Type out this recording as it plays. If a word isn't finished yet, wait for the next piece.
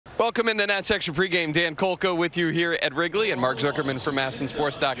Welcome into Nats Extra pregame. Dan Kolko with you here at Wrigley, and Mark Zuckerman from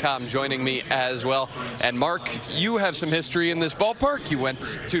MASNsports.com joining me as well. And Mark, you have some history in this ballpark. You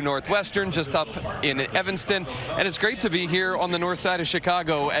went to Northwestern, just up in Evanston, and it's great to be here on the north side of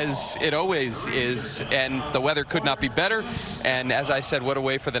Chicago, as it always is. And the weather could not be better. And as I said, what a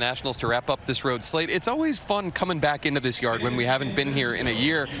way for the Nationals to wrap up this road slate. It's always fun coming back into this yard when we haven't been here in a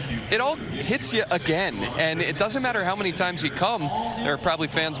year. It all hits you again, and it doesn't matter how many times you come. There are probably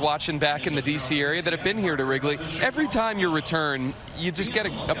fans watching back in the D.C. area that have been here to Wrigley. Every time you return, you just get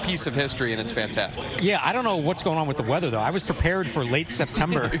a piece of history, and it's fantastic. Yeah, I don't know what's going on with the weather, though. I was prepared for late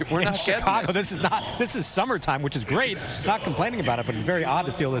September in Chicago. This is summertime, which is great. Not complaining about it, but it's very odd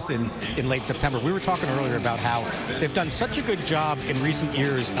to feel this in late September. We were talking earlier about how they've done such a good job in recent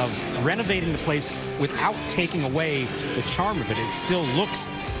years of renovating the place without taking away the charm of it. It still looks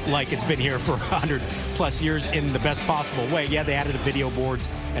like it's been here for 100+ years in the best possible way. Yeah, they added the video boards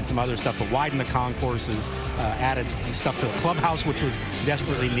and some other stuff, but widened the concourses, added stuff to the clubhouse, which was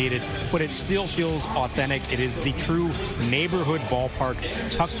desperately needed, but it still feels authentic. It is the true neighborhood ballpark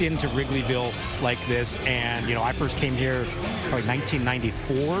tucked into Wrigleyville like this. And, you know, I first came here probably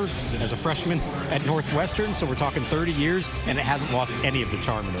 1994 as a freshman at Northwestern, so we're talking 30 years, and it hasn't lost any of the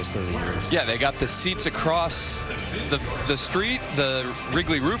charm in those 30 years. Yeah, they got the seats across the street, the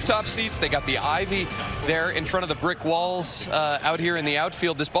Wrigley rooftop seats. They got the ivy there in front of the brick walls out here in the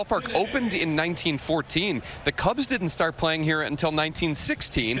outfield. This ballpark opened in 1914. The Cubs didn't start playing here until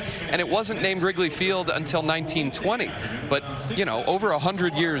 1916, and it wasn't named Wrigley Field until 1920. But, you know, over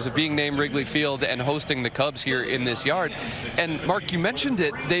 100 years of being named Wrigley Field and hosting the Cubs here in this yard. And Mark, you mentioned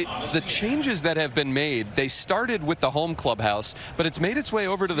it, the changes that have been made, they started with the home clubhouse, but it's made its way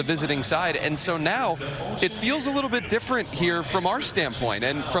over to the visiting side. And so now it feels a little bit different here from our standpoint.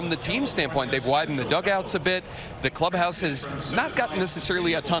 And from the team standpoint, they've widened the dugouts a bit. The clubhouse has not gotten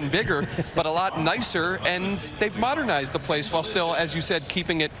necessarily a ton bigger, but a lot nicer, and they've modernized the place while still, as you said,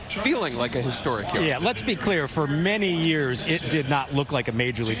 keeping it feeling like a historic yard. Yeah, let's be clear. For many years, it did not look like a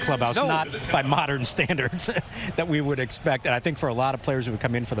major league clubhouse, not by modern standards that we would expect. And I think for a lot of players who would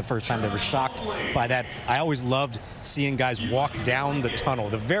come in for the first time, they were shocked by that. I always loved seeing guys walk down the tunnel,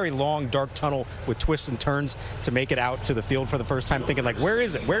 the very long, dark tunnel with twists and turns to make it out to the field for the first time, thinking like, where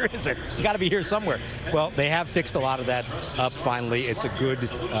is it? Where is it? It's got to be here somewhere. Well, they have fixed a lot of that up finally. It's a good,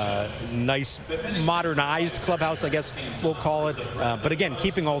 nice, modernized clubhouse, I guess we'll call it. But again,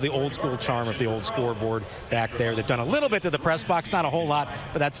 keeping all the old school charm of the old scoreboard back there. They've done a little bit to the press box, not a whole lot,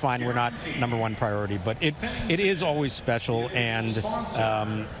 but that's fine. We're not #1 priority. But it is always special. And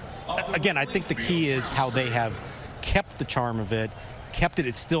again, I think the key is how they have kept the charm of it.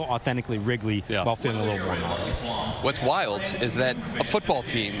 It's still authentically Wrigley while feeling a little more modern. What's wild is that a football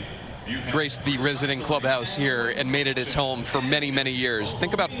team graced the resident clubhouse here and made it its home for many, many years.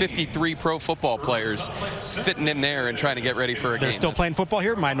 Think about 53 pro football players fitting in there and trying to get ready for a game. They're still playing football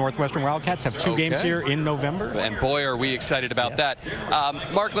here. My Northwestern Wildcats have two games here in November. And boy, are we excited about that.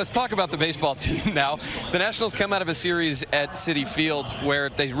 Mark, let's talk about the baseball team now. The Nationals come out of a series at Citi Field where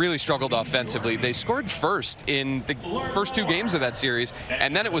they really struggled offensively. They scored first in the first 2 games of that series,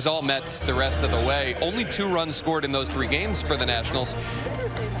 and then it was all Mets the rest of the way. Only 2 runs scored in those 3 games for the Nationals.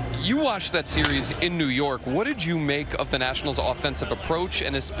 You watched that series in New York. What did you make of the Nationals' offensive approach,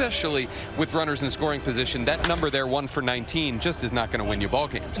 and especially with runners in scoring position? That number there, 1 for 19, just is not going to win you ball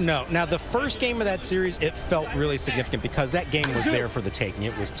games. No. Now, the first game of that series, it felt really significant because that game was there for the taking.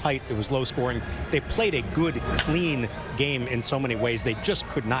 It was tight. It was low scoring. They played a good, clean game in so many ways. They just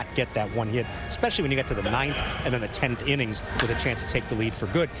could not get that one hit, especially when you get to the 9th and then the 10th innings with a chance to take the lead for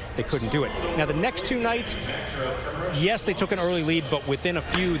good. They couldn't do it. Now, the next 2 nights, yes, they took an early lead, but within a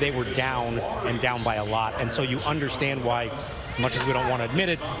few, they were down, and down by a lot. And so you understand why, as much as we don't want to admit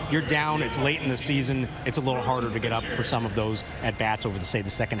it, you're down, it's late in the season, it's a little harder to get up for some of those at-bats over, say, the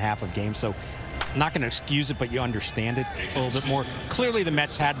second half of games. So not going to excuse it, but you understand it a little bit more. Clearly, the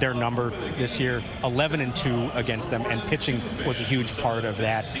Mets had their number this year, 11-2 against them, and pitching was a huge part of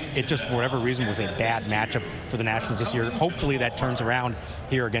that. It just, for whatever reason, was a bad matchup for the Nationals this year. Hopefully, that turns around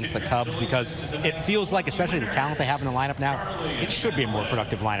here against the Cubs, because it feels like, especially the talent they have in the lineup now, it should be a more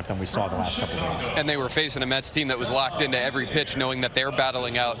productive lineup than we saw the last couple of days. And they were facing a Mets team that was locked into every pitch, knowing that they're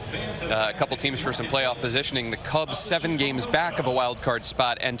battling out a couple teams for some playoff positioning. The Cubs 7 games back of a wild card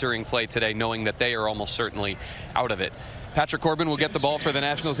spot entering play today, knowing that they are almost certainly out of it. Patrick Corbin will get the ball for the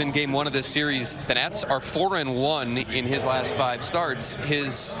Nationals in Game 1 of this series. The Nats are 4-1 in his last 5 starts.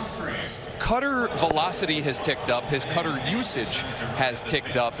 His cutter velocity has ticked up. His cutter usage has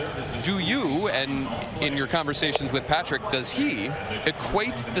ticked up. Do you, and in your conversations with Patrick, does he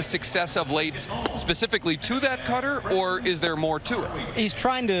equate the success of late specifically to that cutter, or is there more to it? He's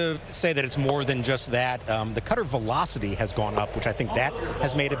trying to say that it's more than just that. The cutter velocity has gone up, which I think that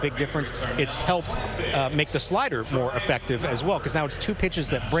has made a big difference. It's helped make the slider more effective as well, because now it's 2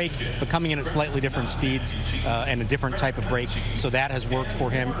 pitches that break, but coming in at slightly different speeds and a different type of break. So that has worked for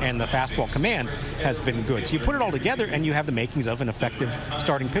him, and the fastball command has been good. So you put it all together, and you have the makings of an effective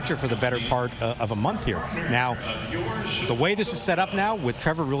starting pitcher for the better part of a month here. Now, the way this is set up now, with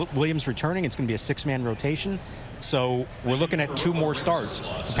Trevor Williams returning, it's going to be a 6-man rotation. So we're looking at 2 more starts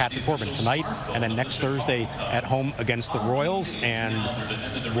for Patrick Corbin tonight and then next Thursday at home against the Royals,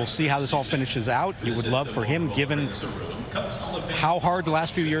 and we'll see how this all finishes out. You would love for him, given how hard the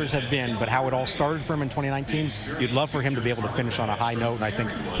last few years have been, but how it all started for him in 2019, you'd love for him to be able to finish on a high note, and I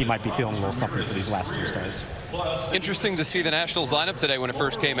think he might be feeling a little something for these last 2 starts. Interesting to see the Nationals lineup today when it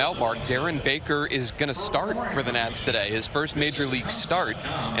first came out, Mark. Darren Baker is going to start for the Nats today, his first major league start,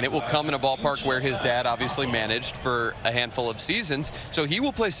 and it will come in a ballpark where his dad obviously managed for a handful of seasons. So he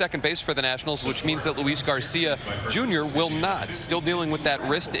will play second base for the Nationals, which means that Luis Garcia Jr. will not. Still dealing with that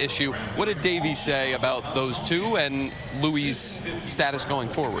wrist issue. What did Davey say about those 2 and Luis' status going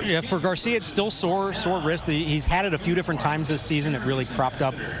forward? Yeah, for Garcia, it's still sore wrist. He's had it a few different times this season. It really cropped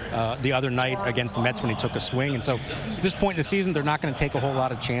up the other night against the Mets when he took a swing. And so at this point in the season, they're not going to take a whole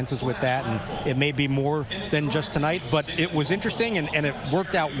lot of chances with that. And it may be more than just tonight. But it was interesting, and it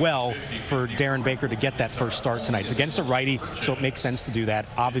worked out well for Darren Baker to get that first start tonight. It's against a righty, so it makes sense to do that.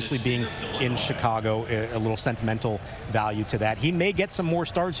 Obviously, being in Chicago, a little sentimental value to that. He may get some more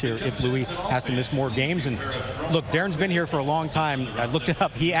starts here if Louis has to miss more games. And look, Darren's been here for a long time. I looked it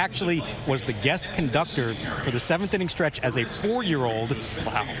up. He actually was the guest conductor for the 7th inning stretch as a 4-year-old.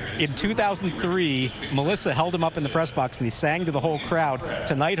 Wow. In 2003, Melissa held him up in the press box, and he sang to the whole crowd.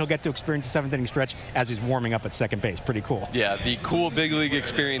 Tonight, he'll get to experience the 7th inning stretch as he's warming up at second base. Pretty cool. Yeah, the cool big league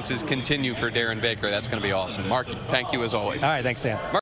experiences continue for Darren Baker. That's going to be awesome. Mark, thank you as always. All right, thanks, Dan.